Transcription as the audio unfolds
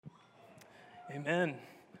Amen.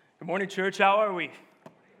 Good morning, church. How are we?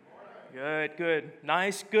 Good.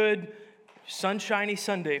 Nice, good, sunshiny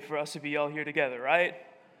Sunday for us to be all here together, right?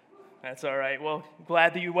 That's all right. Well,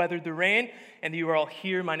 glad that you weathered the rain and that you are all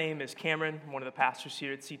here. My name is Cameron. I'm one of the pastors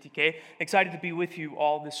here at CTK. Excited to be with you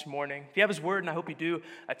all this morning. If you have his word, and I hope you do,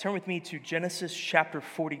 turn with me to Genesis chapter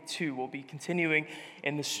 42. We'll be continuing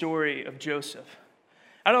in the story of Joseph.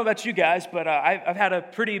 I don't know about you guys, but I've had a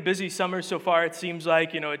pretty busy summer so far. It seems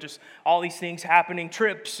like, just all these things happening,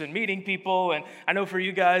 trips and meeting people. And I know for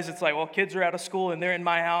you guys, it's like, well, kids are out of school and they're in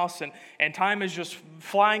my house. And time is just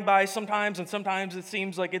flying by sometimes. And sometimes it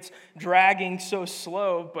seems like it's dragging so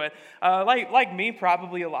slow. But like me,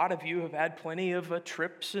 probably a lot of you have had plenty of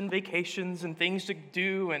trips and vacations and things to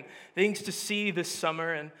do and things to see this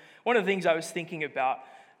summer. And one of the things I was thinking about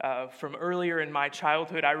from earlier in my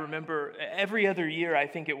childhood, I remember every other year, I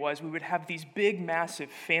think it was, we would have these big, massive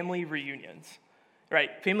family reunions, right?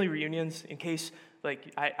 Family reunions, in case,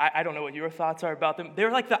 I don't know what your thoughts are about them. They're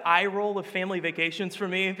like the eye roll of family vacations for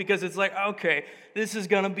me, because it's like, okay, this is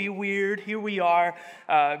going to be weird. Here we are,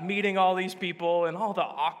 meeting all these people and all the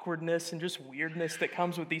awkwardness and just weirdness that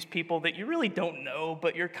comes with these people that you really don't know,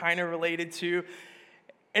 but you're kind of related to.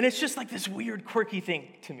 And it's just like this weird, quirky thing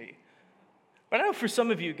to me. But I know for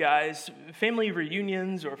some of you guys, family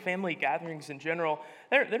reunions or family gatherings in general,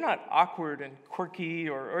 they're not awkward and quirky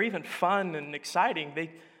or even fun and exciting.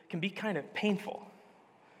 They can be kind of painful.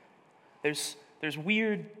 There's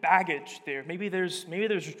weird baggage there. Maybe there's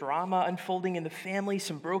drama unfolding in the family,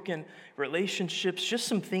 some broken relationships, just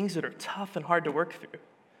some things that are tough and hard to work through.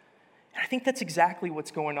 And I think that's exactly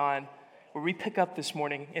what's going on where we pick up this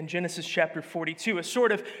morning in Genesis chapter 42. A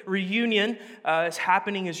sort of reunion is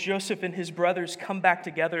happening as Joseph and his brothers come back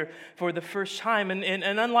together for the first time. And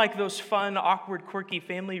unlike those fun, awkward, quirky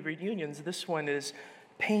family reunions, this one is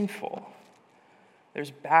painful.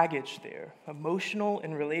 There's baggage there, emotional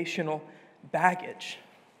and relational baggage.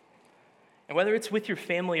 And whether it's with your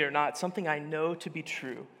family or not, something I know to be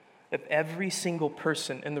true of every single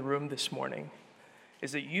person in the room this morning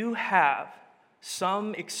is that you have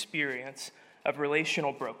some experience of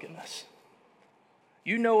relational brokenness.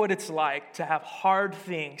 You know what it's like to have hard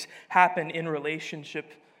things happen in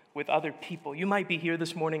relationship with other people. You might be here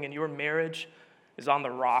this morning and your marriage is on the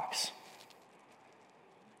rocks.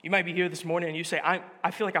 You might be here this morning and you say, I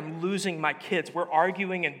feel like I'm losing my kids. We're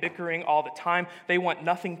arguing and bickering all the time. They want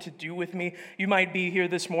nothing to do with me. You might be here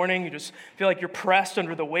this morning, you just feel like you're pressed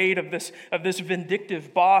under the weight of this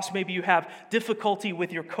vindictive boss. Maybe you have difficulty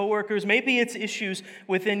with your coworkers. Maybe it's issues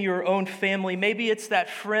within your own family. Maybe it's that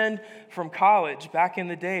friend from college back in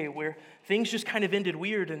the day where things just kind of ended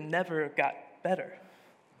weird and never got better.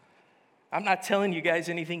 I'm not telling you guys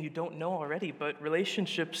anything you don't know already, but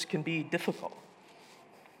relationships can be difficult.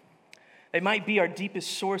 They might be our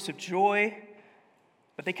deepest source of joy,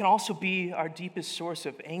 but they can also be our deepest source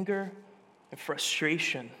of anger and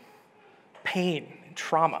frustration, pain and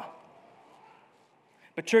trauma.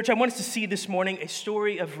 But church, I want us to see this morning a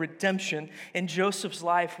story of redemption in Joseph's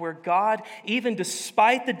life where God, even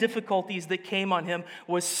despite the difficulties that came on him,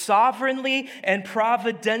 was sovereignly and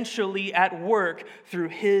providentially at work through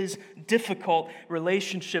his difficult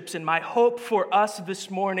relationships. And my hope for us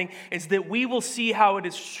this morning is that we will see how it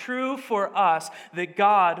is true for us that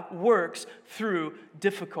God works through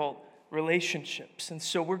difficult relationships. And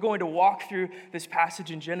so we're going to walk through this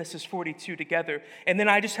passage in Genesis 42 together. And then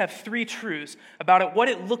I just have three truths about it, what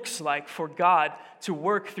it looks like for God to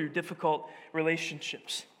work through difficult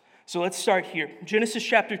relationships. So let's start here. Genesis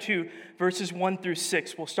chapter 2, verses 1 through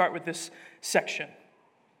 6. We'll start with this section.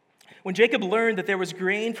 When Jacob learned that there was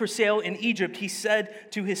grain for sale in Egypt, he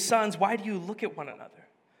said to his sons, "Why do you look at one another?"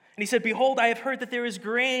 And he said, "Behold, I have heard that there is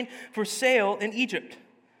grain for sale in Egypt.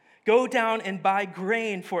 Go down and buy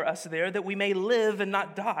grain for us there, that we may live and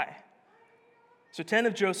not die." So 10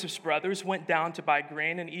 of Joseph's brothers went down to buy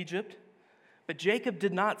grain in Egypt, but Jacob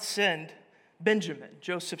did not send Benjamin,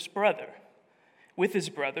 Joseph's brother, with his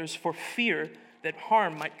brothers for fear that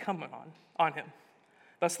harm might come on him.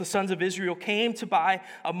 Thus the sons of Israel came to buy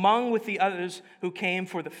among with the others who came,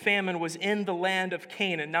 for the famine was in the land of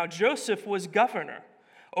Canaan. Now Joseph was governor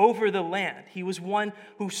over the land. He was one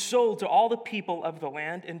who sold to all the people of the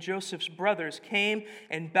land, and Joseph's brothers came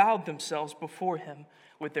and bowed themselves before him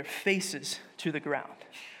with their faces to the ground.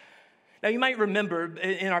 Now, you might remember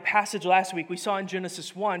in our passage last week, we saw in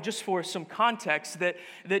Genesis 1, just for some context, that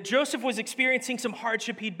Joseph was experiencing some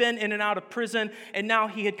hardship. He'd been in and out of prison, and now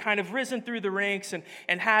he had kind of risen through the ranks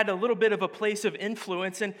and had a little bit of a place of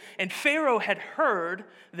influence. And Pharaoh had heard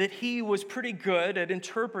that he was pretty good at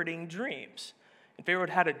interpreting dreams. And Pharaoh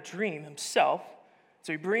had a dream himself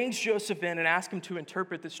So he brings Joseph in and asks him to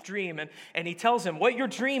interpret this dream. And he tells him, what your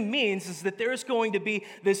dream means is that there's going to be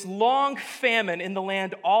this long famine in the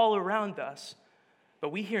land all around us.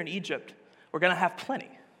 But we here in Egypt, we're going to have plenty.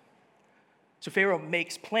 So Pharaoh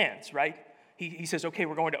makes plans, right? He says, okay,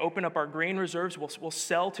 we're going to open up our grain reserves. We'll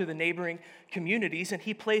sell to the neighboring communities. And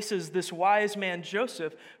he places this wise man,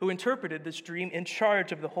 Joseph, who interpreted this dream, in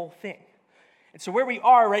charge of the whole thing. And so where we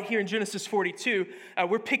are right here in Genesis 42,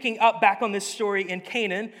 we're picking up back on this story in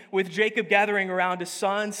Canaan with Jacob gathering around his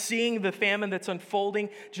son, seeing the famine that's unfolding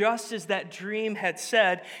just as that dream had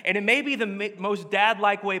said. And it may be the most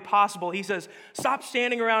dad-like way possible. He says, stop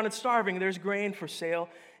standing around and starving. There's grain for sale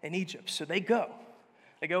in Egypt. So they go.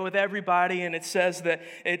 They go with everybody, and it says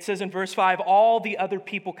in verse 5, all the other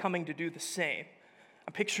people coming to do the same.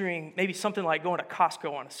 I'm picturing maybe something like going to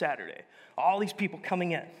Costco on a Saturday. All these people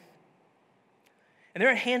coming in. And there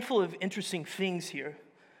are a handful of interesting things here,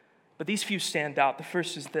 but these few stand out. The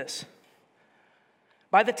first is this.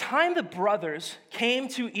 By the time the brothers came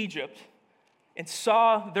to Egypt and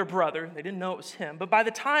saw their brother, they didn't know it was him, but by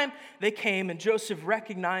the time they came and Joseph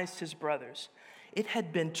recognized his brothers, it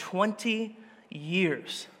had been 20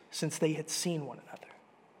 years since they had seen one another.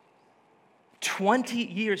 20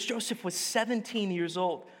 years. Joseph was 17 years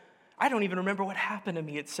old. I don't even remember what happened to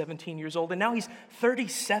me at 17 years old, and now he's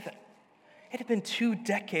 37. It had been 2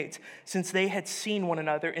 decades since they had seen one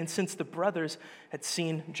another and since the brothers had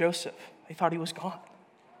seen Joseph. They thought he was gone.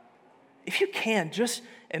 If you can, just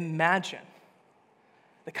imagine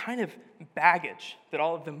the kind of baggage that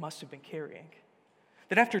all of them must have been carrying.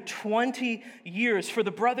 That after 20 years, for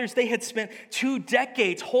the brothers, they had spent 2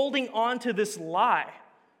 decades holding on to this lie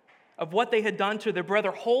of what they had done to their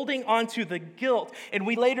brother, holding on to the guilt. And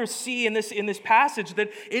we later see in this passage that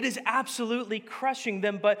it is absolutely crushing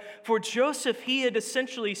them. But for Joseph, he had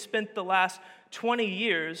essentially spent the last 20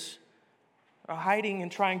 years hiding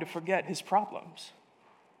and trying to forget his problems.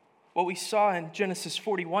 What we saw in Genesis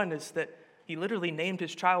 41 is that he literally named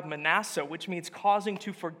his child Manasseh, which means causing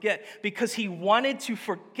to forget, because he wanted to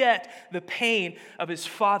forget the pain of his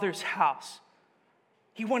father's house.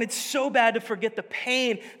 He wanted so bad to forget the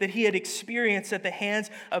pain that he had experienced at the hands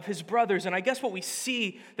of his brothers. And I guess what we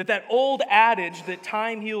see, that old adage that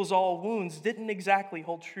time heals all wounds didn't exactly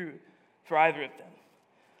hold true for either of them.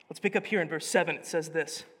 Let's pick up here in verse 7. It says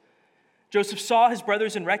this. Joseph saw his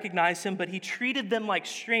brothers and recognized him, but he treated them like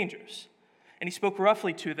strangers. And he spoke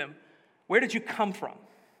roughly to them. Where did you come from?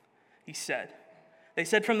 He said. They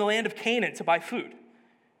said, from the land of Canaan to buy food.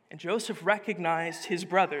 And Joseph recognized his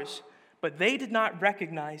brothers, but they did not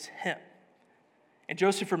recognize him. And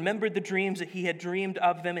Joseph remembered the dreams that he had dreamed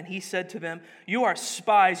of them, and he said to them, you are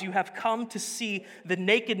spies. You have come to see the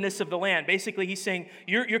nakedness of the land. Basically, he's saying,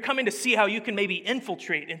 you're coming to see how you can maybe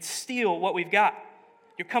infiltrate and steal what we've got.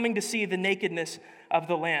 You're coming to see the nakedness of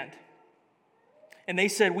the land. And they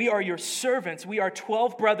said, we are your servants. We are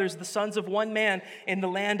 12 brothers, the sons of one man in the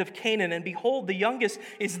land of Canaan. And behold, the youngest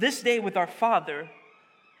is this day with our father,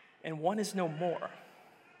 and one is no more.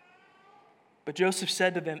 But Joseph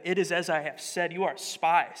said to them, it is as I have said, you are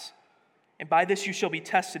spies. And by this you shall be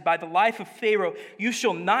tested. By the life of Pharaoh, you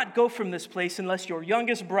shall not go from this place unless your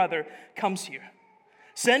youngest brother comes here.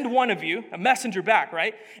 Send one of you, a messenger back,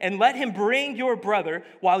 right? And let him bring your brother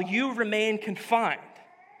while you remain confined,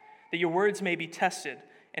 that your words may be tested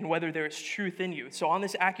and whether there is truth in you. So on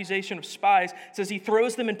this accusation of spies, it says he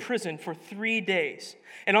throws them in prison for 3 days.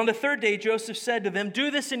 And on the 3rd day, Joseph said to them,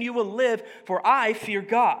 do this and you will live, for I fear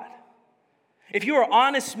God. If you are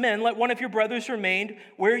honest men, let one of your brothers remain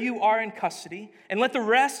where you are in custody, and let the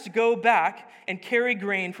rest go back and carry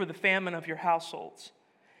grain for the famine of your households.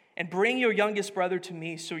 And bring your youngest brother to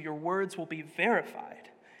me, so your words will be verified,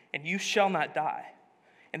 and you shall not die.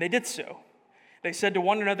 And they did so. They said to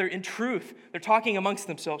one another, in truth, they're talking amongst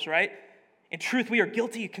themselves, right? In truth, we are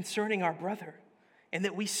guilty concerning our brother, and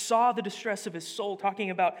that we saw the distress of his soul, talking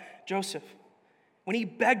about Joseph, when he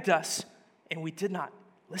begged us, and we did not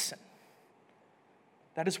listen.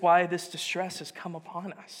 That is why this distress has come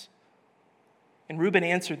upon us. And Reuben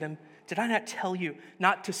answered them, did I not tell you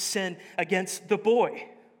not to sin against the boy?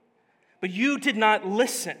 But you did not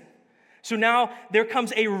listen. So now there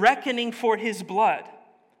comes a reckoning for his blood.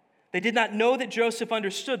 They did not know that Joseph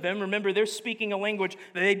understood them. Remember, they're speaking a language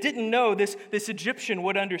that they didn't know this Egyptian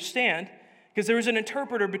would understand, because there was an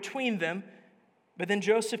interpreter between them. But then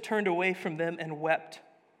Joseph turned away from them and wept.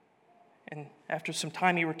 And after some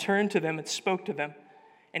time, he returned to them and spoke to them.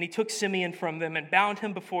 And he took Simeon from them and bound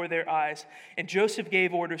him before their eyes. And Joseph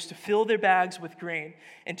gave orders to fill their bags with grain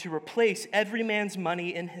and to replace every man's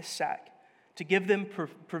money in his sack, to give them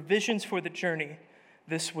provisions for the journey.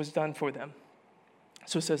 This was done for them.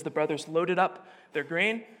 So it says the brothers loaded up their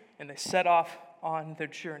grain and they set off on their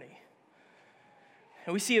journey.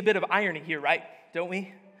 And we see a bit of irony here, right? Don't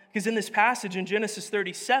we? Because in this passage in Genesis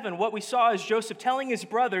 37, what we saw is Joseph telling his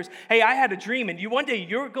brothers, hey, I had a dream, and one day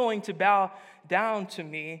you're going to bow down to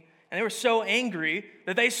me. And they were so angry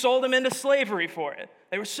that they sold him into slavery for it.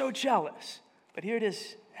 They were so jealous. But here it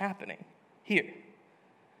is happening, here.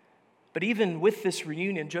 But even with this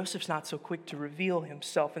reunion, Joseph's not so quick to reveal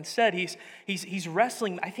himself. Instead, he's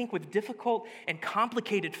wrestling, I think, with difficult and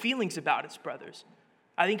complicated feelings about his brothers.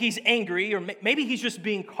 I think he's angry, or maybe he's just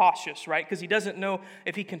being cautious, right? Because he doesn't know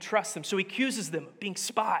if he can trust them. So he accuses them of being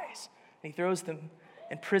spies, and he throws them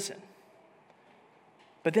in prison.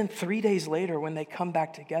 But then 3 days later, when they come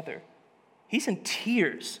back together, he's in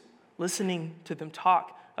tears listening to them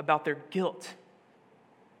talk about their guilt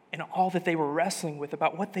and all that they were wrestling with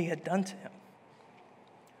about what they had done to him.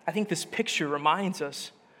 I think this picture reminds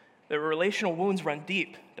us that relational wounds run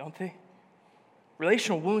deep, don't they?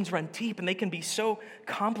 Relational wounds run deep, and they can be so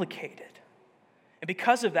complicated. And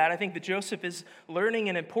because of that, I think that Joseph is learning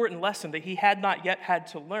an important lesson that he had not yet had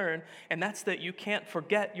to learn, and that's that you can't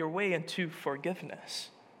forget your way into forgiveness.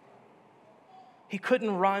 He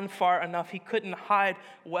couldn't run far enough. He couldn't hide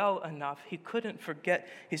well enough. He couldn't forget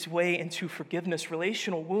his way into forgiveness.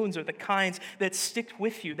 Relational wounds are the kinds that stick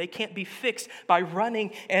with you. They can't be fixed by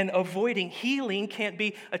running and avoiding. Healing can't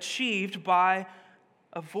be achieved by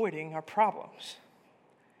avoiding our problems.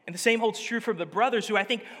 And the same holds true for the brothers, who I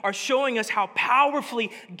think are showing us how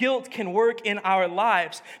powerfully guilt can work in our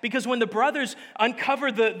lives. Because when the brothers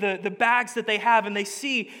uncover the bags that they have and they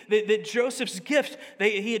see that Joseph's gift,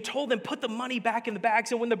 he had told them, put the money back in the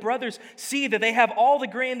bags. And when the brothers see that they have all the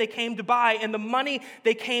grain they came to buy and the money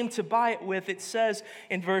they came to buy it with, it says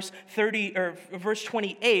in verse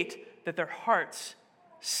 28 that their hearts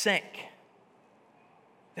sank.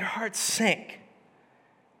 Their hearts sank.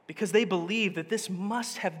 Because they believed that this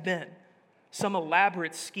must have been some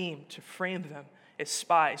elaborate scheme to frame them as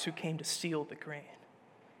spies who came to steal the grain.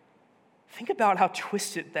 Think about how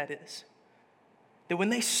twisted that is. That when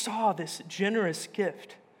they saw this generous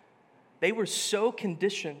gift, they were so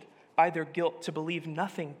conditioned by their guilt to believe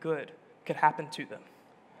nothing good could happen to them.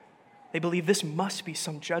 They believed this must be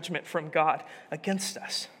some judgment from God against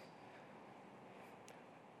us.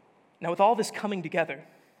 Now, with all this coming together,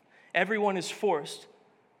 everyone is forced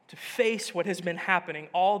to face what has been happening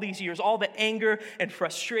all these years, all the anger and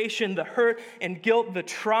frustration, the hurt and guilt, the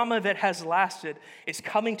trauma that has lasted is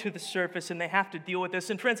coming to the surface, and they have to deal with this.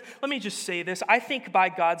 And friends, let me just say this. I think by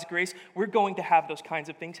God's grace, we're going to have those kinds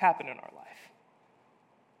of things happen in our life.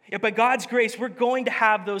 Yeah, by God's grace, we're going to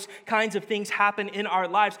have those kinds of things happen in our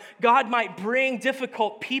lives. God might bring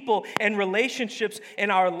difficult people and relationships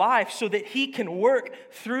in our life so that He can work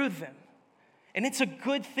through them. And it's a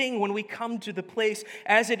good thing when we come to the place,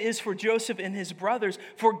 as it is for Joseph and his brothers,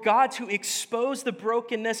 for God to expose the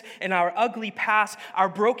brokenness in our ugly past, our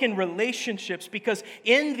broken relationships, because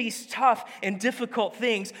in these tough and difficult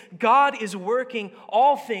things, God is working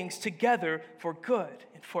all things together for good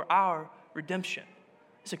and for our redemption.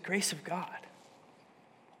 It's the grace of God.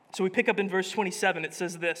 So we pick up in verse 27. It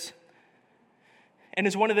says this: "And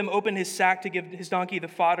as one of them opened his sack to give his donkey the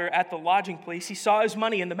fodder at the lodging place, he saw his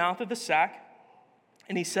money in the mouth of the sack.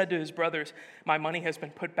 And he said to his brothers, 'My money has been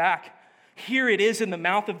put back. Here it is in the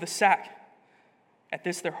mouth of the sack.' At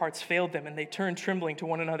this their hearts failed them, and they turned trembling to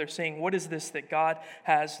one another, saying, 'What is this that God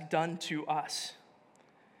has done to us?'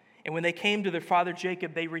 And when they came to their father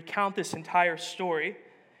Jacob, they recount this entire story,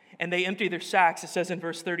 and they empty their sacks," it says in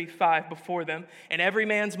verse 35, "before them, and every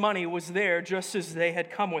man's money was there just as they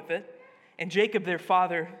had come with it. And Jacob their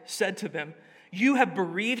father said to them, 'You have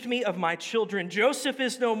bereaved me of my children. Joseph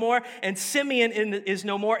is no more, and Simeon is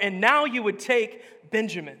no more, and now you would take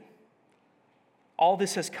Benjamin. All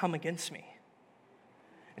this has come against me.'"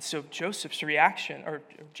 And so Jacob's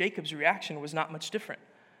reaction was not much different.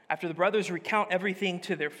 After the brothers recount everything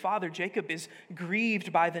to their father, Jacob is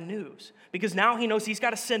grieved by the news, because now he knows he's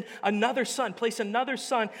got to send another son, place another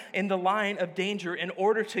son in the line of danger in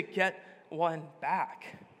order to get one back.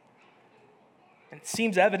 And it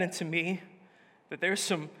seems evident to me that there's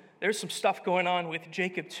some stuff going on with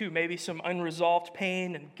Jacob too, maybe some unresolved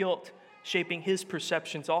pain and guilt shaping his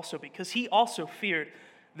perceptions also, because he also feared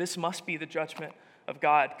this must be the judgment of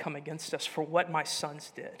God come against us for what my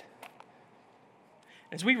sons did.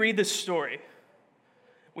 As we read this story,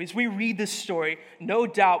 no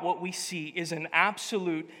doubt what we see is an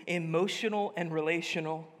absolute emotional and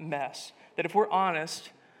relational mess that, if we're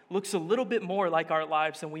honest, looks a little bit more like our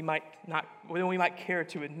lives than we might care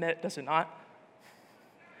to admit, does it not?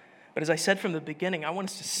 But as I said from the beginning, I want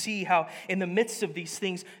us to see how in the midst of these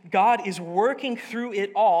things, God is working through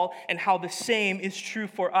it all and how the same is true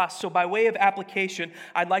for us. So by way of application,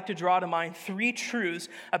 I'd like to draw to mind 3 truths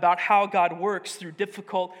about how God works through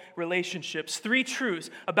difficult relationships. 3 truths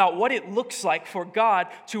about what it looks like for God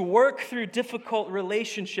to work through difficult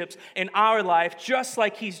relationships in our life, just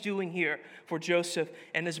like he's doing here for Joseph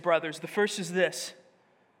and his brothers. The first is this: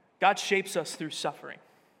 God shapes us through suffering.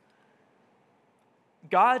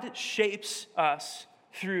 God shapes us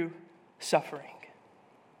through suffering.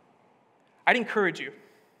 I'd encourage you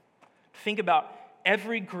to think about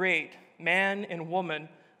every great man and woman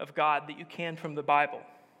of God that you can from the Bible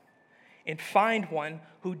and find one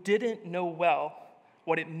who didn't know well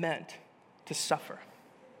what it meant to suffer.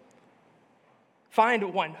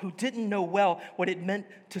 Find one who didn't know well what it meant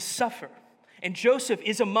to suffer. And Joseph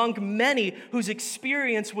is among many whose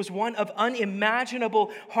experience was one of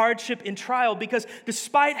unimaginable hardship and trial, because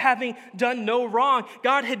despite having done no wrong,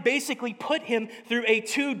 God had basically put him through a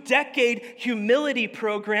 2-decade humility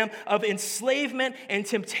program of enslavement and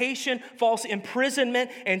temptation, false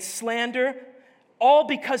imprisonment and slander, all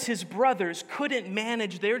because his brothers couldn't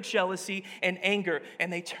manage their jealousy and anger,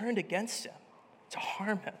 and they turned against him to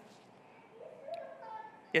harm him.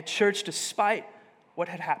 Yet, church, despite what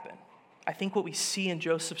had happened, I think what we see in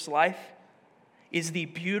Joseph's life is the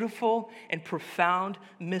beautiful and profound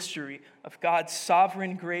mystery of God's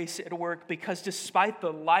sovereign grace at work, because despite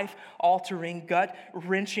the life-altering,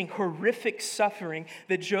 gut-wrenching, horrific suffering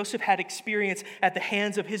that Joseph had experienced at the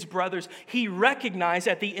hands of his brothers, he recognized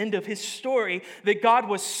at the end of his story that God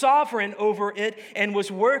was sovereign over it and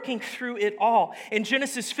was working through it all. In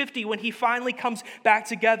Genesis 50, when he finally comes back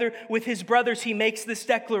together with his brothers, he makes this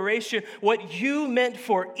declaration: "What you meant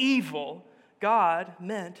for evil, God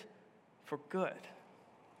meant for good."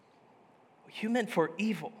 What you meant for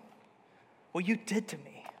evil, what you did to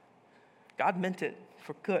me, God meant it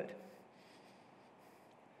for good.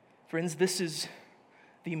 Friends, this is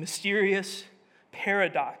the mysterious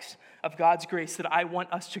paradox of God's grace that I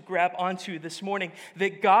want us to grab onto this morning,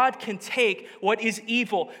 that God can take what is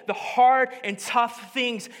evil, the hard and tough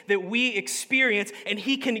things that we experience, and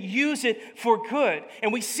he can use it for good.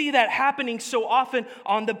 And we see that happening so often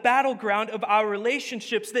on the battleground of our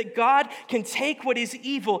relationships, that God can take what is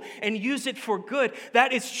evil and use it for good.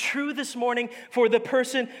 That is true this morning for the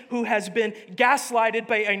person who has been gaslighted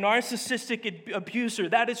by a narcissistic abuser.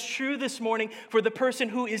 That is true this morning for the person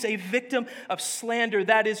who is a victim of slander.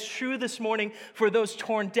 That is true this morning for those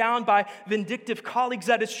torn down by vindictive colleagues.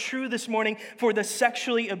 That is true this morning for the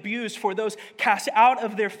sexually abused, for those cast out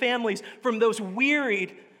of their families, from those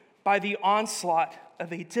wearied by the onslaught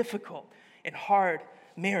of a difficult and hard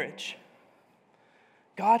marriage.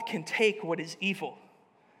 God can take what is evil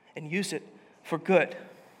and use it for good.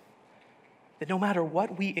 That no matter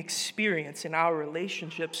what we experience in our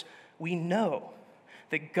relationships, we know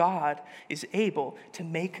that God is able to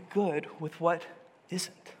make good with what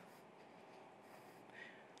isn't.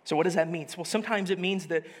 So what does that mean? Well, sometimes it means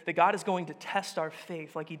that God is going to test our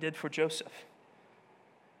faith like he did for Joseph.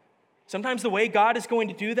 Sometimes the way God is going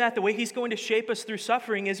to do that, the way he's going to shape us through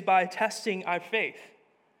suffering, is by testing our faith.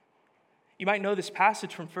 You might know this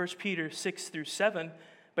passage from 1 Peter 6 through 7,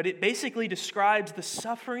 but it basically describes the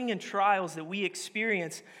suffering and trials that we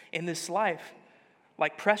experience in this life,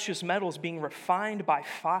 like precious metals being refined by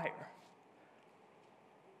fire.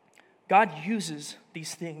 God uses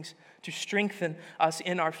these things to strengthen us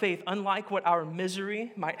in our faith. Unlike what our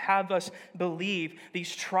misery might have us believe,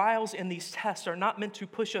 these trials and these tests are not meant to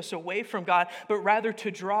push us away from God, but rather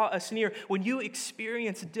to draw us near. When you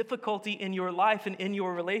experience difficulty in your life and in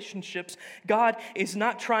your relationships, God is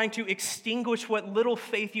not trying to extinguish what little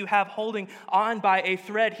faith you have holding on by a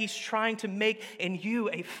thread. He's trying to make in you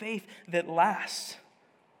a faith that lasts.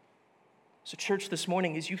 So, church, this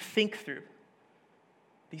morning, as you think through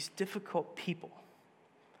these difficult people,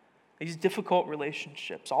 these difficult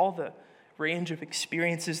relationships, all the range of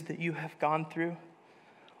experiences that you have gone through,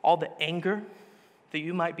 all the anger that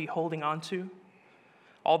you might be holding on to,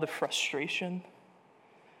 all the frustration,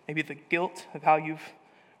 maybe the guilt of how you've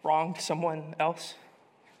wronged someone else,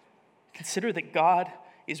 consider that God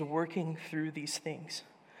is working through these things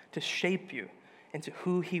to shape you into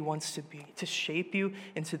who he wants to be, to shape you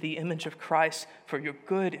into the image of Christ for your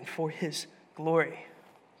good and for his glory.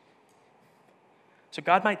 So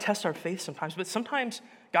God might test our faith sometimes, but sometimes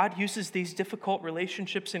God uses these difficult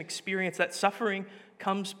relationships and experience. That suffering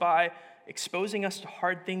comes by exposing us to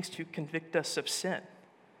hard things to convict us of sin.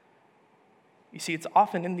 You see, it's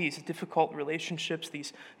often in these difficult relationships,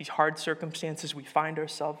 these hard circumstances we find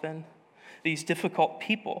ourselves in, these difficult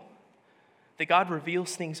people, that God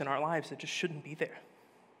reveals things in our lives that just shouldn't be there.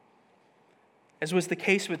 As was the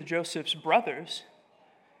case with Joseph's brothers,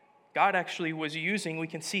 God actually was using, we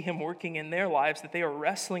can see him working in their lives, that they are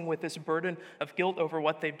wrestling with this burden of guilt over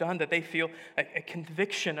what they've done, that they feel a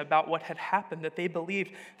conviction about what had happened, that they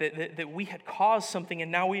believed that we had caused something and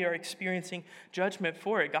now we are experiencing judgment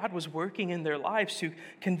for it. God was working in their lives to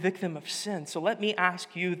convict them of sin. So let me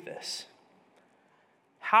ask you this.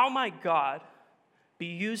 How might God be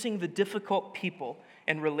using the difficult people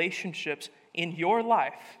and relationships in your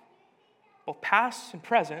life, both past and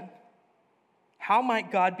present? How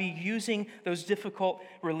might God be using those difficult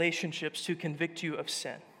relationships to convict you of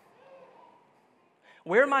sin?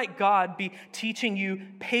 Where might God be teaching you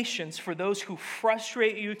patience for those who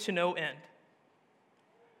frustrate you to no end?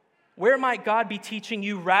 Where might God be teaching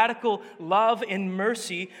you radical love and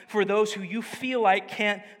mercy for those who you feel like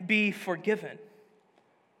can't be forgiven?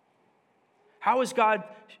 How is God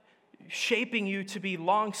shaping you to be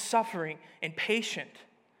long-suffering and patient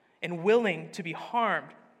and willing to be harmed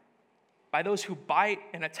by those who bite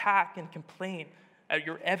and attack and complain at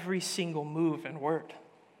your every single move and word?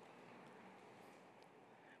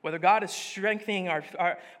 Whether God is strengthening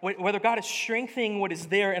whether God is strengthening what is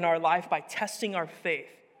there in our life by testing our faith,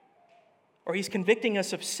 or he's convicting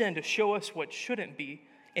us of sin to show us what shouldn't be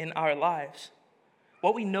in our lives,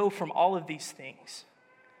 what we know from all of these things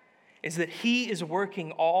is that he is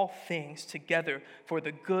working all things together for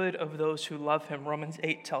the good of those who love him, Romans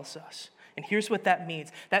 8 tells us. And here's what that means.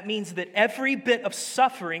 That means that every bit of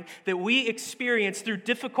suffering that we experience through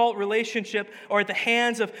difficult relationship or at the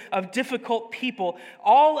hands of difficult people,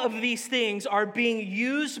 all of these things are being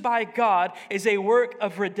used by God as a work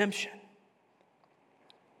of redemption.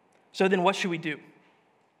 So then what should we do?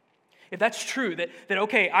 If that's true, that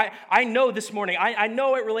okay, I know this morning, I know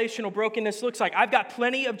what relational brokenness looks like. I've got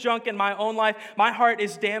plenty of junk in my own life. My heart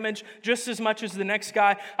is damaged just as much as the next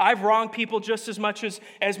guy. I've wronged people just as much as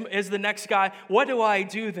the next guy. What do I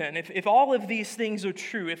do then? If all of these things are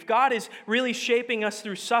true, if God is really shaping us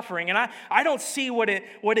through suffering, and I don't see what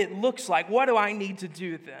it looks like, what do I need to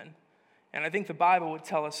do then? And I think the Bible would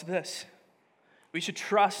tell us this. We should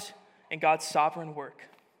trust in God's sovereign work.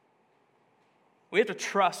 We have to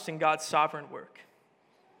trust in God's sovereign work.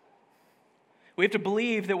 We have to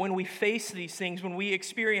believe that when we face these things, when we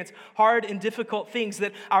experience hard and difficult things,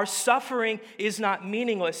 that our suffering is not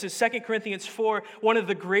meaningless. As 2 Corinthians 4, one of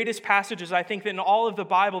the greatest passages, I think, in all of the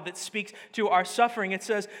Bible that speaks to our suffering, it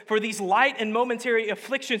says, "For these light and momentary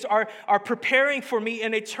afflictions are preparing for me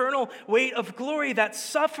an eternal weight of glory." That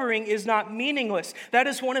suffering is not meaningless. That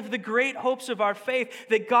is one of the great hopes of our faith,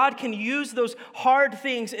 that God can use those hard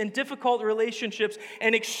things and difficult relationships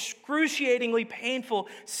and excruciatingly painful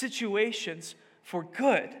situations for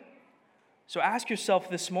good. So ask yourself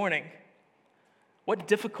this morning, what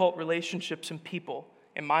difficult relationships and people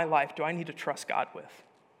in my life do I need to trust God with?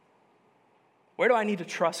 Where do I need to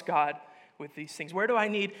trust God with these things? Where do I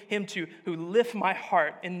need him to lift my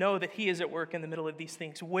heart and know that he is at work in the middle of these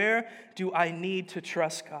things? Where do I need to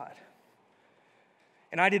trust God?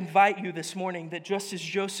 And I'd invite you this morning that just as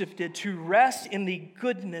Joseph did, to rest in the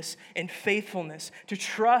goodness and faithfulness, to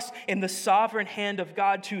trust in the sovereign hand of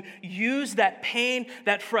God, to use that pain,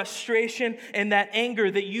 that frustration, and that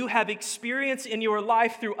anger that you have experienced in your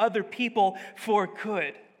life through other people for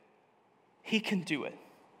good. He can do it.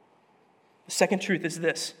 The second truth is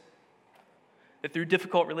this, that through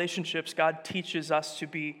difficult relationships, God teaches us to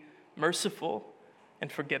be merciful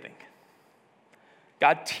and forgiving.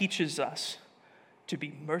 God teaches us to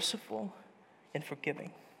be merciful and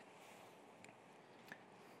forgiving.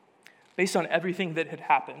 Based on everything that had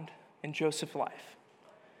happened in Joseph's life,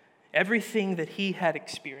 everything that he had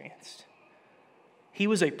experienced, he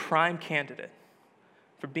was a prime candidate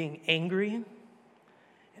for being angry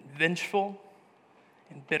and vengeful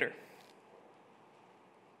and bitter.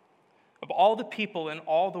 Of all the people in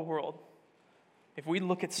all the world, if we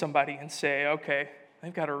look at somebody and say, okay,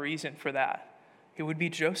 they've got a reason for that, it would be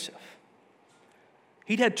Joseph.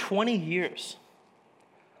 He'd had 20 years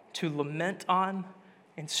to lament on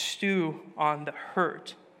and stew on the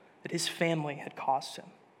hurt that his family had caused him.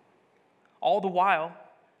 All the while,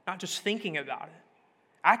 not just thinking about it,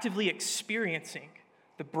 actively experiencing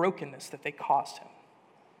the brokenness that they caused him.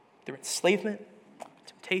 Through enslavement,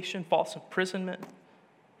 temptation, false imprisonment,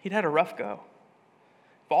 he'd had a rough go.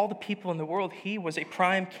 Of all the people in the world, he was a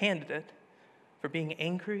prime candidate for being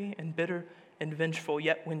angry and bitter and vengeful.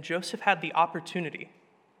 Yet when Joseph had the opportunity,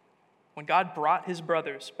 when God brought his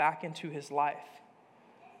brothers back into his life,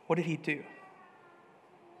 what did he do?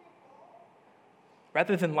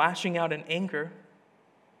 Rather than lashing out in anger,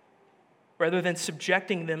 rather than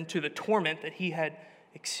subjecting them to the torment that he had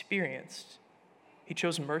experienced, he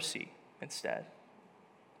chose mercy instead.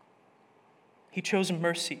 He chose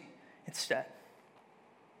mercy instead.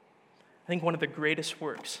 I think one of the greatest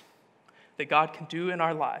works that God can do in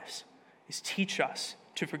our lives is teach us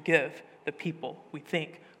to forgive the people we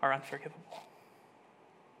think are unforgivable.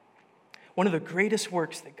 One of the greatest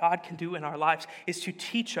works that God can do in our lives is to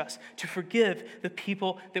teach us to forgive the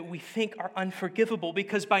people that we think are unforgivable.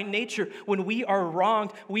 Because by nature, when we are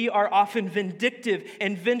wronged, we are often vindictive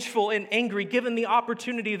and vengeful and angry. Given the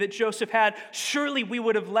opportunity that Joseph had, surely we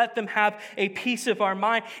would have let them have a piece of our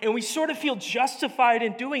mind. And we sort of feel justified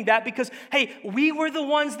in doing that because, hey, we were the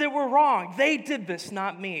ones that were wrong. They did this,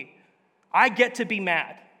 not me. I get to be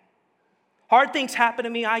mad. Hard things happen to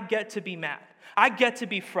me, I get to be mad. I get to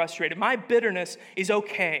be frustrated. My bitterness is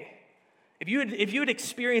okay. If you had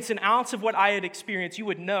experienced an ounce of what I had experienced, you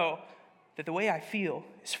would know that the way I feel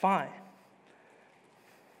is fine.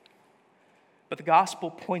 But the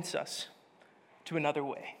gospel points us to another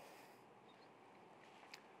way.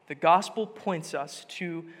 The gospel points us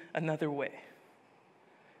to another way.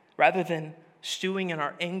 Rather than stewing in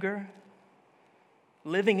our anger,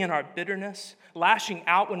 living in our bitterness, lashing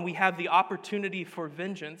out when we have the opportunity for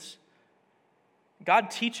vengeance,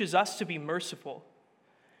 God teaches us to be merciful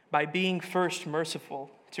by being first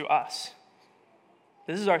merciful to us.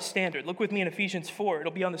 This is our standard. Look with me in Ephesians 4.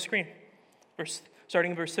 It'll be on the screen.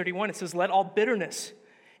 Starting in verse 31, it says, "Let all bitterness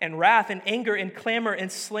and wrath and anger and clamor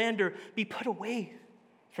and slander be put away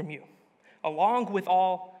from you, along with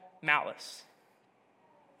all malice.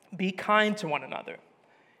 Be kind to one another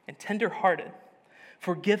and tender-hearted,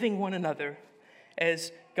 forgiving one another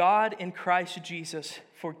as God in Christ Jesus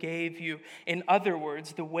forgave you." In other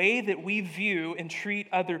words, the way that we view and treat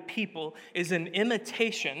other people is an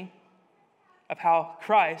imitation of how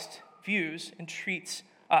Christ views and treats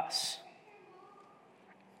us.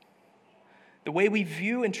 The way we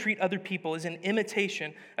view and treat other people is an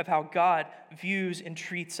imitation of how God views and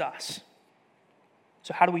treats us.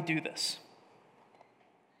 So how do we do this?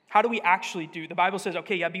 How do we actually do? The Bible says,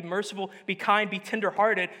 okay, yeah, be merciful, be kind, be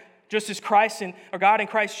tenderhearted, just as God in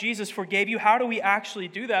Christ Jesus forgave you. How do we actually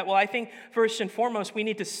do that? Well, I think first and foremost, we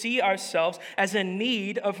need to see ourselves as in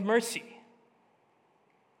need of mercy.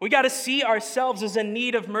 We got to see ourselves as in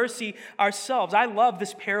need of mercy ourselves. I love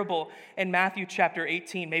this parable in Matthew chapter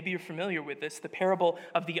 18. Maybe you're familiar with this, the parable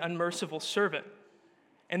of the unmerciful servant.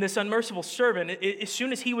 And this unmerciful servant, as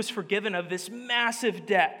soon as he was forgiven of this massive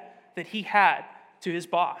debt that he had to his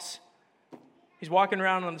boss, he's walking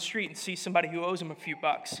around on the street and sees somebody who owes him a few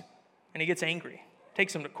bucks. And he gets angry,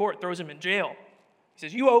 takes him to court, throws him in jail. He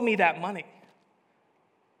says, "You owe me that money."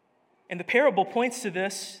 And the parable points to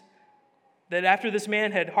this, that after this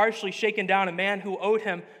man had harshly shaken down a man who owed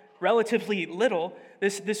him relatively little,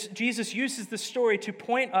 Jesus uses this story to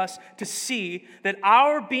point us to see that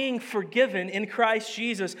our being forgiven in Christ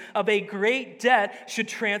Jesus of a great debt should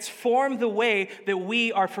transform the way that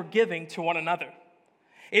we are forgiving to one another.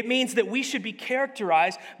 It means that we should be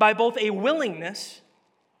characterized by both a willingness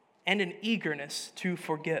and an eagerness to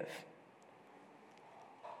forgive.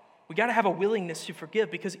 We got to have a willingness to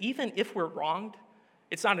forgive, because even if we're wronged,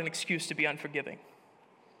 it's not an excuse to be unforgiving.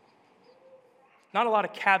 Not a lot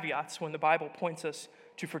of caveats when the Bible points us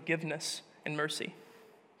to forgiveness and mercy.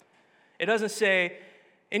 It doesn't say,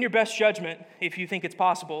 in your best judgment, if you think it's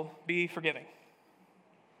possible, be forgiving.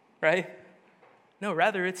 Right? No,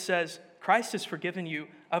 rather it says, Christ has forgiven you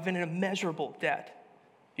of an immeasurable debt.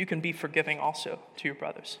 You can be forgiving also to your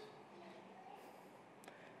brothers.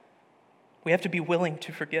 We have to be willing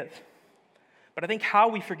to forgive. But I think how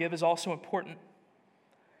we forgive is also important.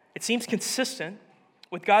 It seems consistent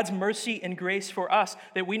with God's mercy and grace for us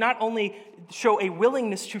that we not only show a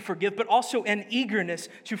willingness to forgive, but also an eagerness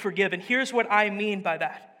to forgive. And here's what I mean by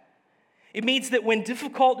that. It means that when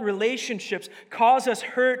difficult relationships cause us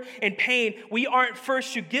hurt and pain, we aren't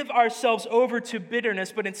first to give ourselves over to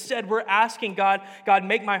bitterness, but instead we're asking God,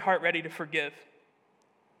 make my heart ready to forgive.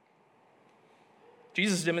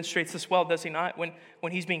 Jesus demonstrates this well, does he not?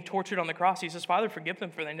 When he's being tortured on the cross, he says, "Father, forgive them,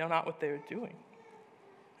 for they know not what they are doing."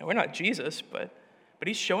 And we're not Jesus, but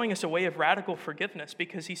he's showing us a way of radical forgiveness,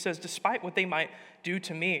 because he says, despite what they might do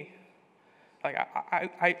to me, like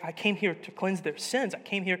I came here to cleanse their sins. I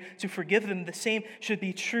came here to forgive them. The same should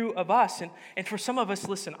be true of us. And for some of us,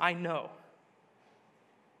 listen, I know.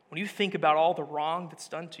 When you think about all the wrong that's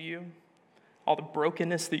done to you, all the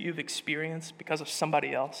brokenness that you've experienced because of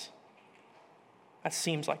somebody else, that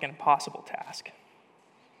seems like an impossible task.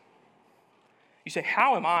 You say,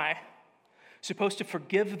 how am I supposed to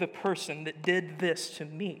forgive the person that did this to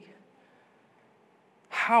me?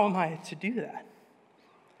 How am I to do that?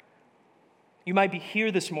 You might be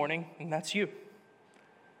here this morning, and that's you.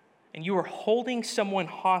 And you are holding someone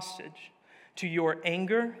hostage to your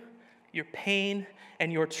anger, your pain,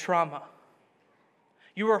 and your trauma.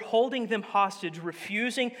 You are holding them hostage,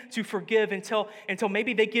 refusing to forgive until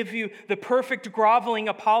maybe they give you the perfect groveling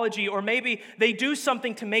apology, or maybe they do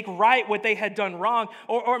something to make right what they had done wrong,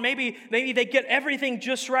 or maybe they get everything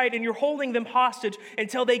just right, and you're holding them hostage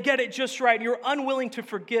until they get it just right. You're unwilling to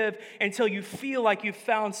forgive until you feel like you've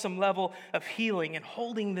found some level of healing, and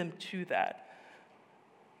holding them to that.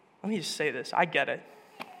 Let me just say this. I get it.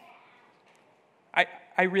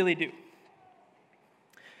 I really do.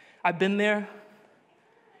 I've been there,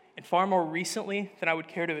 and far more recently than I would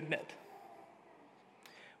care to admit,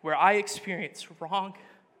 where I experienced wrong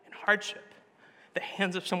and hardship at the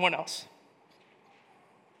hands of someone else.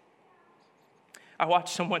 I watched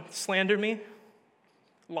someone slander me,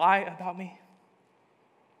 lie about me.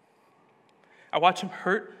 I watched them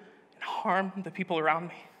hurt and harm the people around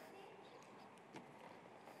me.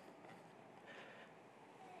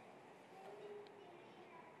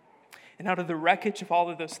 And out of the wreckage of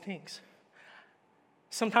all of those things,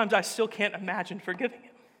 sometimes I still can't imagine forgiving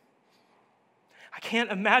him. I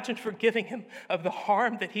can't imagine forgiving him of the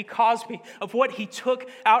harm that he caused me, of what he took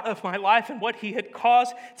out of my life and what he had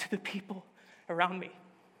caused to the people around me.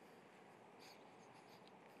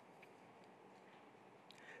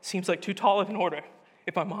 Seems like too tall of an order,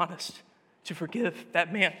 if I'm honest, to forgive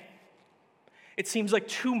that man. It seems like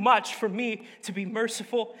too much for me to be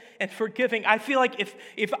merciful and forgiving. I feel like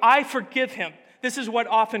if I forgive him, this is what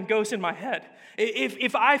often goes in my head.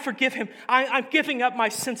 If I forgive him, I'm giving up my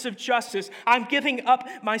sense of justice. I'm giving up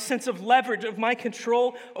my sense of leverage, of my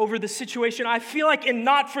control over the situation. I feel like in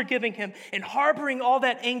not forgiving him and harboring all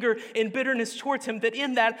that anger and bitterness towards him, that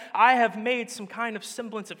in that I have made some kind of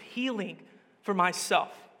semblance of healing for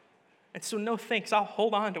myself. And so no thanks, I'll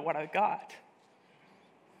hold on to what I got.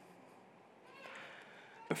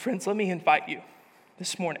 But friends, let me invite you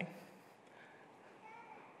this morning.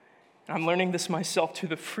 And I'm learning this myself, to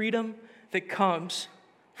the freedom that comes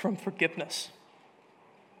from forgiveness.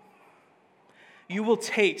 You will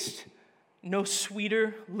taste no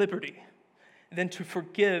sweeter liberty than to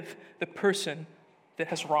forgive the person that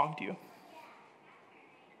has wronged you.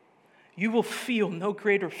 You will feel no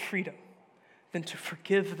greater freedom than to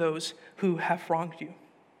forgive those who have wronged you.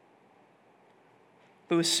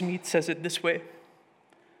 Lewis Smeaton says it this way: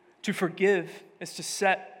 to forgive is to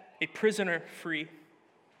set a prisoner free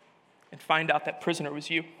and find out that prisoner was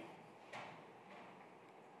you.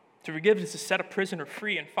 To forgive is to set a prisoner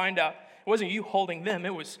free and find out it wasn't you holding them,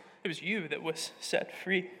 it was you that was set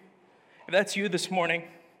free. If that's you this morning,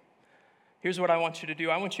 here's what I want you to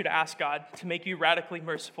do. I want you to ask God to make you radically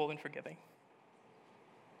merciful and forgiving.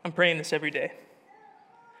 I'm praying this every day.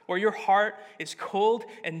 Where your heart is cold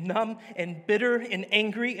and numb and bitter and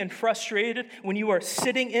angry and frustrated, when you are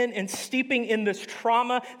sitting in and steeping in this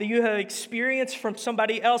trauma that you have experienced from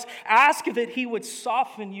somebody else, ask that he would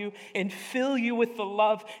soften you and fill you with the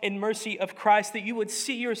love and mercy of Christ, that you would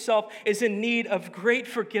see yourself as in need of great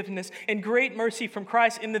forgiveness and great mercy from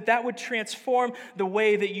Christ, and that would transform the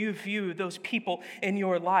way that you view those people in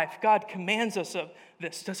your life. God commands us of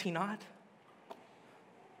this, does he not?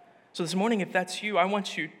 So this morning, if that's you, I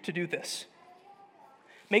want you to do this.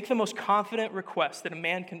 Make the most confident request that a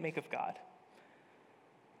man can make of God,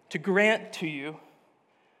 to grant to you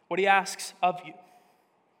what he asks of you.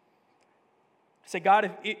 Say,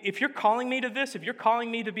 God, if you're calling me to this, if you're calling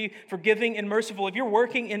me to be forgiving and merciful, if you're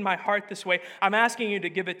working in my heart this way, I'm asking you to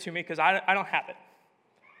give it to me because I don't have it.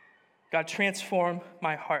 God, transform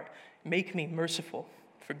my heart. Make me merciful,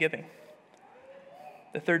 forgiving.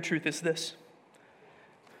 The third truth is this: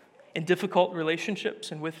 in difficult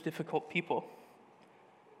relationships and with difficult people,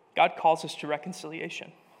 God calls us to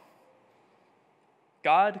reconciliation.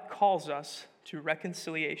 God calls us to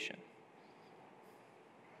reconciliation.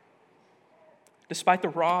 Despite the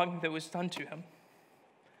wrong that was done to him,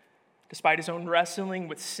 despite his own wrestling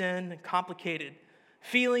with sin and complicated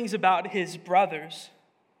feelings about his brothers,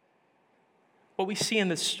 what we see in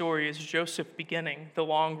this story is Joseph beginning the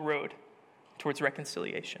long road towards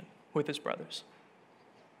reconciliation with his brothers.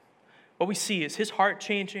 What we see is his heart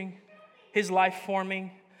changing, his life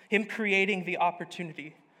forming, him creating the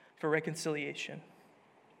opportunity for reconciliation.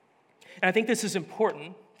 And I think this is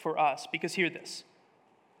important for us because hear this: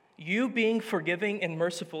 you being forgiving and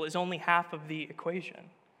merciful is only half of the equation.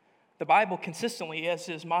 The Bible consistently, as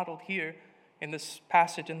is modeled here in this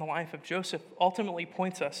passage in the life of Joseph, ultimately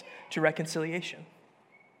points us to reconciliation.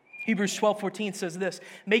 Hebrews 12:14 says this: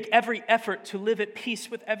 make every effort to live at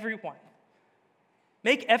peace with everyone.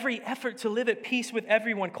 Make every effort to live at peace with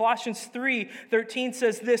everyone. Colossians 3:13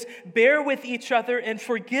 says this, bear with each other and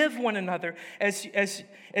forgive one another. As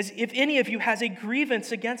if any of you has a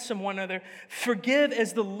grievance against someone another, forgive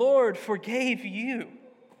as the Lord forgave you.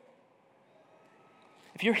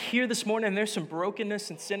 If you're here this morning and there's some brokenness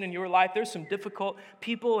and sin in your life, there's some difficult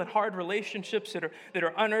people and hard relationships that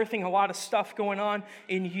are unearthing a lot of stuff going on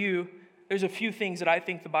in you, there's a few things that I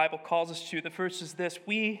think the Bible calls us to. The first is this: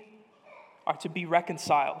 we are to be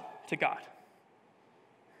reconciled to God.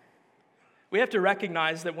 We have to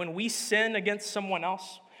recognize that when we sin against someone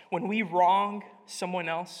else, when we wrong someone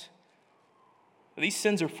else, these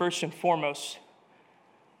sins are first and foremost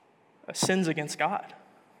sins against God.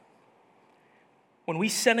 When we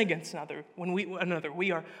sin against another,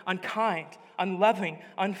 we are unkind, unloving,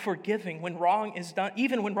 unforgiving. When wrong is done,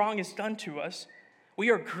 even when wrong is done to us, we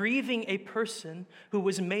are grieving a person who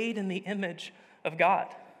was made in the image of God.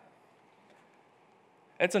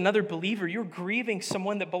 That's another believer. You're grieving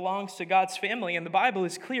someone that belongs to God's family. And the Bible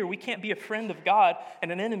is clear. We can't be a friend of God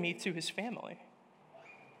and an enemy to his family.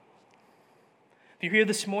 If you're here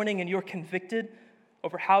this morning and you're convicted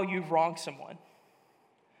over how you've wronged someone,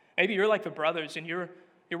 maybe you're like the brothers and you're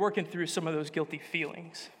working through some of those guilty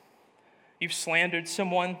feelings. You've slandered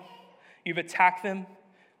someone. You've attacked them.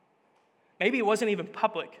 Maybe it wasn't even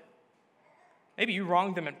public. Maybe you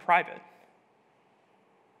wronged them in private.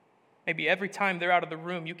 Maybe every time they're out of the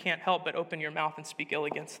room, you can't help but open your mouth and speak ill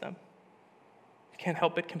against them. You can't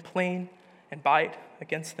help but complain and bite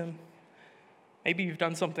against them. Maybe you've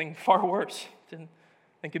done something far worse than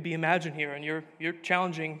could be imagined here, and you're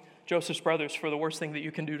challenging Joseph's brothers for the worst thing that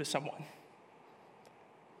you can do to someone.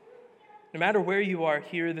 No matter where you are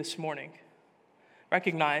here this morning,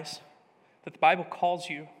 recognize that the Bible calls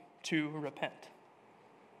you to repent.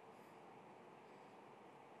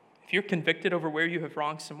 If you're convicted over where you have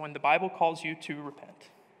wronged someone, the Bible calls you to repent.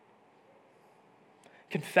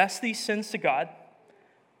 Confess these sins to God.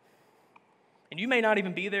 And you may not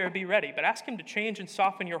even be there or be ready, but ask him to change and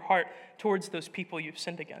soften your heart towards those people you've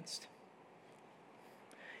sinned against.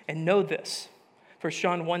 And know this, 1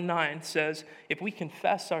 John 1:9 says, if we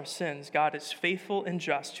confess our sins, God is faithful and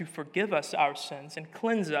just to forgive us our sins and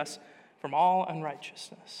cleanse us from all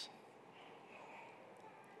unrighteousness.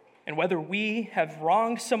 And whether we have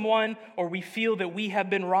wronged someone or we feel that we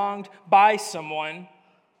have been wronged by someone,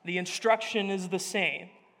 the instruction is the same.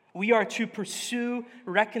 We are to pursue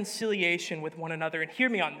reconciliation with one another. And hear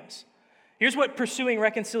me on this. Here's what pursuing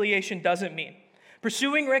reconciliation doesn't mean.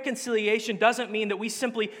 Pursuing reconciliation doesn't mean that we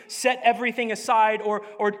simply set everything aside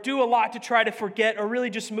or do a lot to try to forget or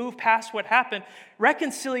really just move past what happened.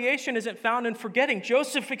 Reconciliation isn't found in forgetting.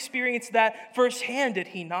 Joseph experienced that firsthand, did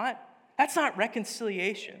he not? That's not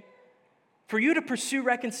reconciliation. For you to pursue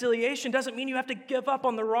reconciliation doesn't mean you have to give up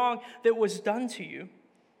on the wrong that was done to you.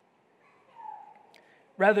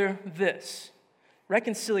 Rather, this.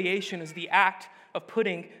 Reconciliation is the act of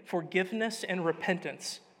putting forgiveness and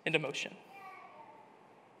repentance into motion.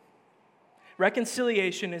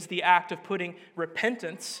 Reconciliation is the act of putting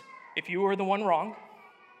repentance, if you were the one wrong,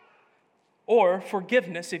 or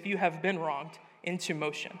forgiveness, if you have been wronged, into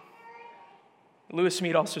motion. Lewis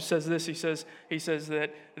Smead also says this. He says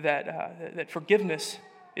that forgiveness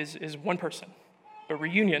is one person, but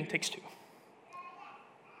reunion takes two.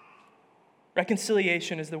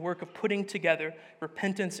 Reconciliation is the work of putting together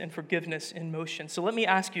repentance and forgiveness in motion. So let me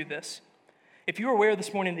ask you this. If you're aware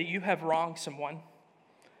this morning that you have wronged someone,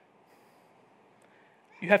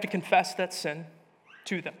 you have to confess that sin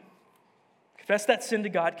to them. Confess that sin to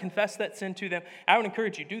God. Confess that sin to them. I would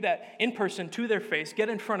encourage you, do that in person to their face. Get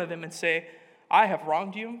in front of them and say, I have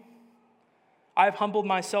wronged you. I have humbled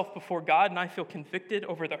myself before God, and I feel convicted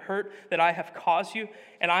over the hurt that I have caused you,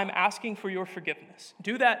 and I'm asking for your forgiveness.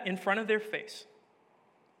 Do that in front of their face.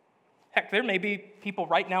 Heck, there may be people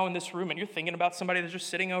right now in this room, and you're thinking about somebody that's just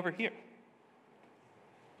sitting over here.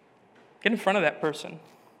 Get in front of that person.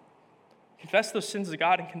 Confess those sins to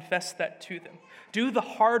God and confess that to them. Do the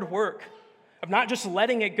hard work of not just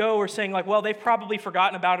letting it go or saying like, well, they've probably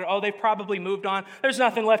forgotten about it. Oh, they've probably moved on. There's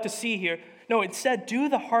nothing left to see here. No, instead, do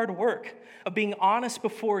the hard work of being honest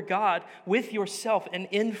before God with yourself and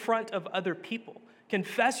in front of other people.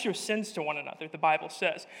 Confess your sins to one another, the Bible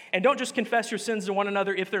says. And don't just confess your sins to one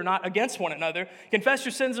another if they're not against one another. Confess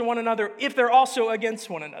your sins to one another if they're also against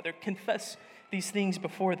one another. Confess these things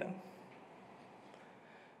before them.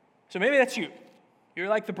 So maybe that's you. You're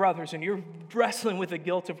like the brothers and you're wrestling with the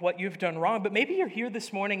guilt of what you've done wrong. But maybe you're here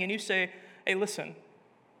this morning and you say, hey, listen,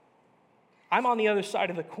 I'm on the other side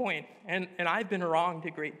of the coin and I've been wronged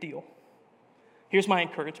a great deal. Here's my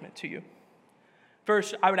encouragement to you.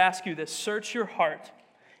 First, I would ask you this. Search your heart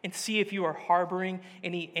and see if you are harboring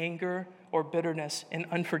any anger or bitterness and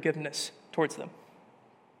unforgiveness towards them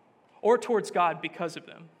or towards God because of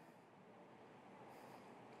them.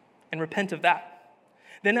 And repent of that.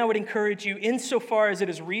 Then I would encourage you, insofar as it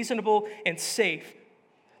is reasonable and safe,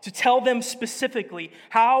 to tell them specifically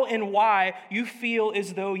how and why you feel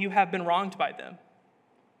as though you have been wronged by them.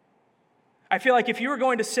 I feel like if you were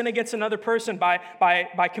going to sin against another person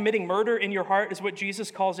by committing murder in your heart, is what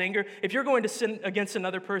Jesus calls anger, if you're going to sin against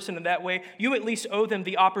another person in that way, you at least owe them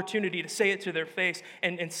the opportunity to say it to their face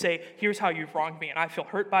and say, here's how you've wronged me, and I feel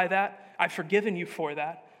hurt by that. I've forgiven you for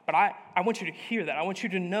that, but I want you to hear that. I want you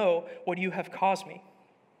to know what you have caused me.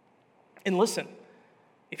 And listen,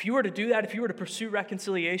 if you were to do that, if you were to pursue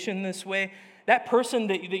reconciliation this way, that person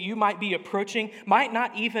that you might be approaching might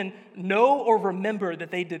not even know or remember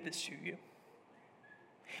that they did this to you.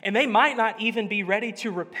 And they might not even be ready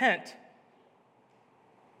to repent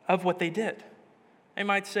of what they did. They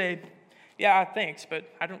might say, yeah, thanks, but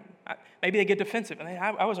maybe they get defensive. And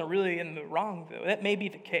I wasn't really in the wrong, though. That may be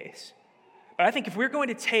the case. But I think if we're going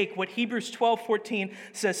to take what Hebrews 12:14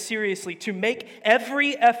 says seriously, to make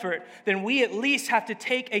every effort, then we at least have to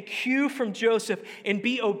take a cue from Joseph and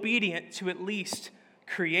be obedient to at least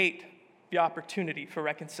create the opportunity for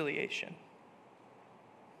reconciliation.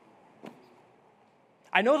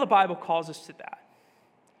 I know the Bible calls us to that.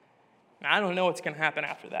 Now, I don't know what's going to happen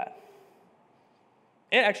after that.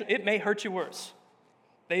 It may hurt you worse.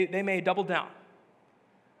 They may double down.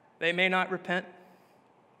 They may not repent.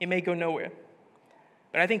 It may go nowhere.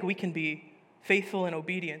 But I think we can be faithful and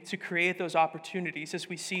obedient to create those opportunities as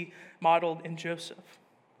we see modeled in Joseph.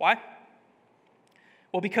 Why?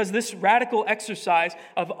 Well, because this radical exercise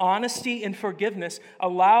of honesty and forgiveness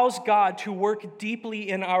allows God to work deeply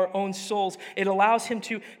in our own souls. It allows him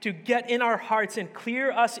to get in our hearts and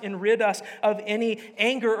clear us and rid us of any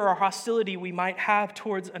anger or hostility we might have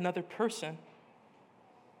towards another person.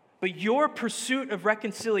 But your pursuit of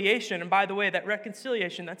reconciliation, and by the way, that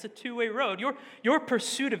reconciliation, that's a two-way road. Your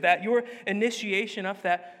pursuit of that, your initiation of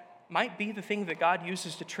that, might be the thing that God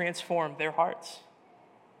uses to transform their hearts.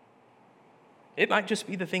 It might just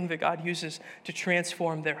be the thing that God uses to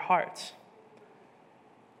transform their hearts.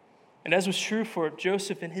 And as was true for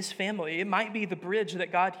Joseph and his family, it might be the bridge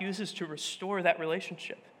that God uses to restore that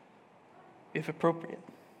relationship, if appropriate.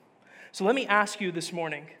 So let me ask you this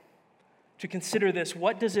morning to consider this.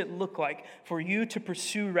 What does it look like for you to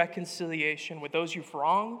pursue reconciliation with those you've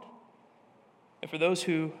wronged and for those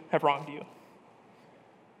who have wronged you?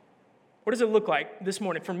 What does it look like this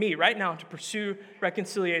morning for me right now to pursue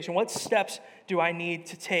reconciliation? What steps do I need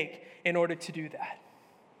to take in order to do that?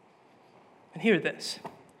 And hear this.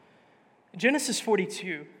 Genesis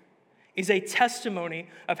 42 is a testimony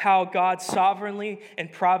of how God sovereignly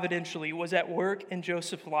and providentially was at work in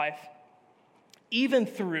Joseph's life, even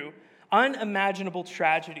through unimaginable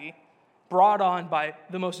tragedy brought on by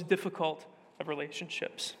the most difficult of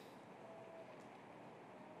relationships.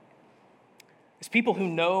 As people who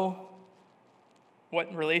know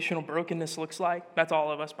what relational brokenness looks like, that's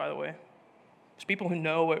all of us, by the way. As people who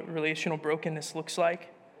know what relational brokenness looks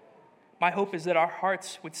like, my hope is that our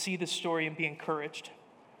hearts would see this story and be encouraged.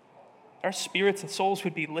 Our spirits and souls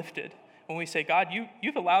would be lifted when we say, God,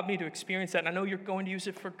 you've allowed me to experience that, and I know you're going to use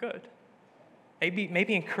it for good.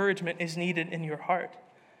 Maybe encouragement is needed in your heart.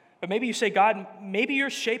 But maybe you say, God, maybe you're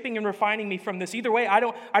shaping and refining me from this. Either way, I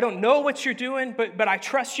don't know what you're doing, but I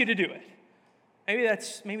trust you to do it.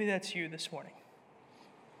 Maybe that's you this morning.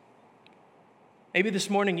 Maybe this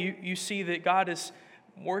morning you see that God is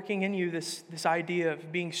working in you this idea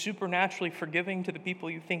of being supernaturally forgiving to the people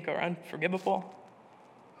you think are unforgivable.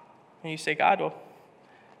 And you say, God, well,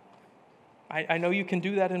 I know you can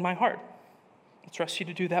do that in my heart. I trust you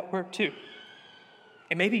to do that work too.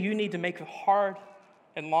 And maybe you need to make a hard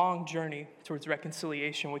and long journey towards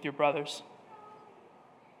reconciliation with your brothers.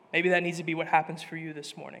 Maybe that needs to be what happens for you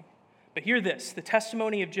this morning. But hear this, the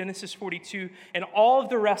testimony of Genesis 42 and all of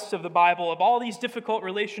the rest of the Bible, of all these difficult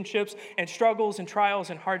relationships and struggles and trials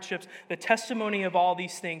and hardships, the testimony of all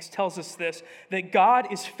these things tells us this, that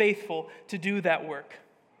God is faithful to do that work.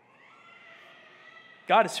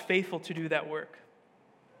 God is faithful to do that work.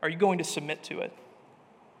 Are you going to submit to it?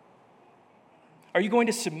 Are you going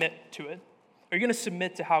to submit to it? Are you going to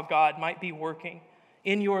submit to how God might be working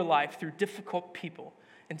in your life through difficult people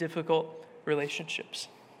and difficult relationships?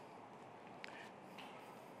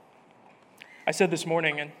 I said this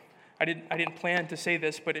morning, and I didn't plan to say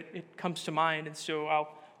this, but it comes to mind, and so I'll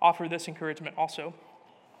offer this encouragement also.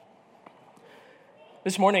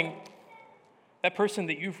 This morning, that person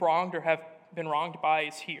that you've wronged or have been wronged by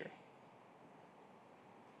is here.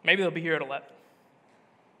 Maybe they'll be here at 11.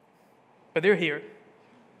 But they're here.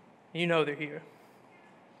 You know they're here.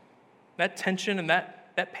 That tension and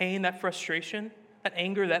that pain, that frustration, that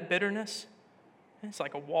anger, that bitterness, it's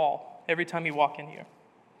like a wall every time you walk in here.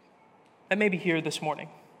 That may be here this morning.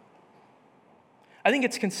 I think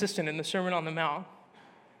it's consistent in the Sermon on the Mount.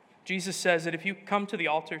 Jesus says that if you come to the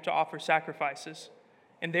altar to offer sacrifices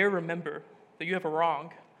and there remember that you have a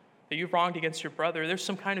wrong, that you've wronged against your brother, there's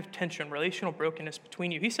some kind of tension, relational brokenness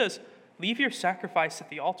between you. He says, leave your sacrifice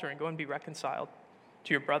at the altar and go and be reconciled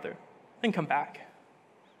to your brother, then come back.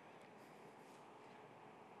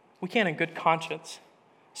 We can't in good conscience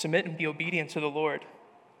submit and be obedient to the Lord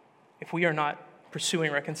if we are not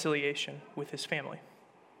pursuing reconciliation with his family.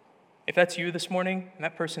 If that's you this morning and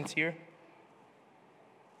that person's here,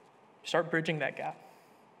 start bridging that gap.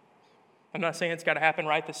 I'm not saying it's got to happen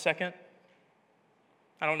right this second.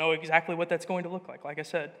 I don't know exactly what that's going to look like. Like I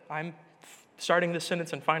said, I'm starting this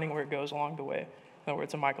sentence and finding where it goes along the way. In other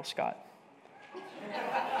words, a Michael Scott.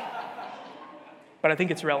 But I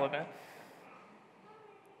think it's relevant.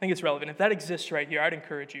 I think it's relevant. If that exists right here, I'd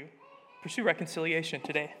encourage you, pursue reconciliation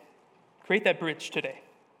today. Create that bridge today.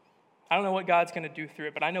 I don't know what God's going to do through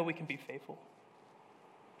it, but I know we can be faithful.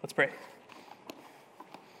 Let's pray.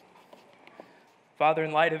 Father,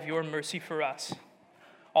 in light of your mercy for us,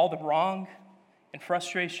 all the wrong and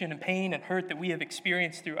frustration and pain and hurt that we have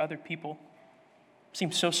experienced through other people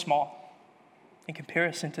seems so small in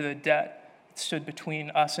comparison to the debt that stood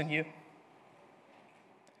between us and you.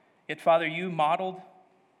 Yet, Father, you modeled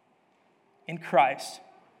in Christ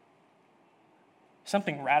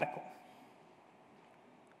something radical.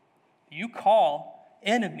 You call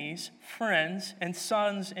enemies, friends, and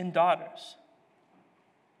sons and daughters.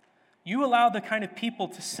 You allow the kind of people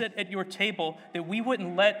to sit at your table that we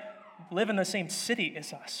wouldn't let live in the same city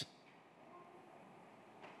as us.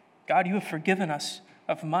 God, you have forgiven us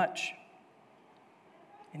of much.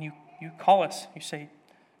 And you call us,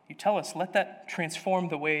 you tell us, let that transform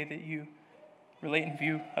the way that you relate and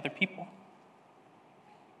view other people.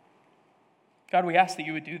 God, we ask that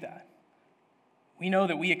you would do that. We know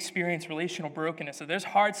that we experience relational brokenness. So there's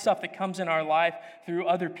hard stuff that comes in our life through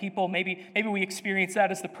other people. Maybe we experience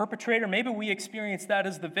that as the perpetrator. Maybe we experience that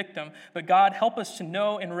as the victim. But God, help us to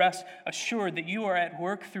know and rest assured that you are at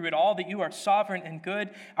work through it all, that you are sovereign and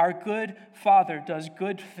good. Our good Father does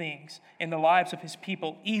good things in the lives of his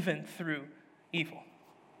people, even through evil.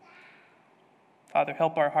 Father,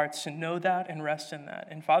 help our hearts to know that and rest in that.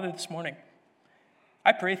 And Father, this morning,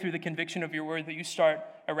 I pray through the conviction of your word that you start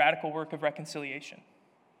a radical work of reconciliation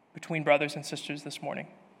between brothers and sisters this morning.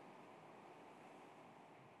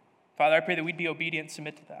 Father, I pray that we'd be obedient and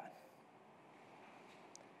submit to that.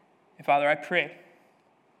 And Father, I pray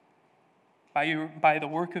by the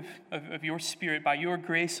work of your Spirit, by your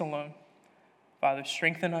grace alone, Father,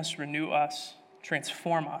 strengthen us, renew us,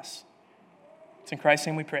 transform us. It's in Christ's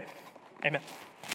name we pray. Amen.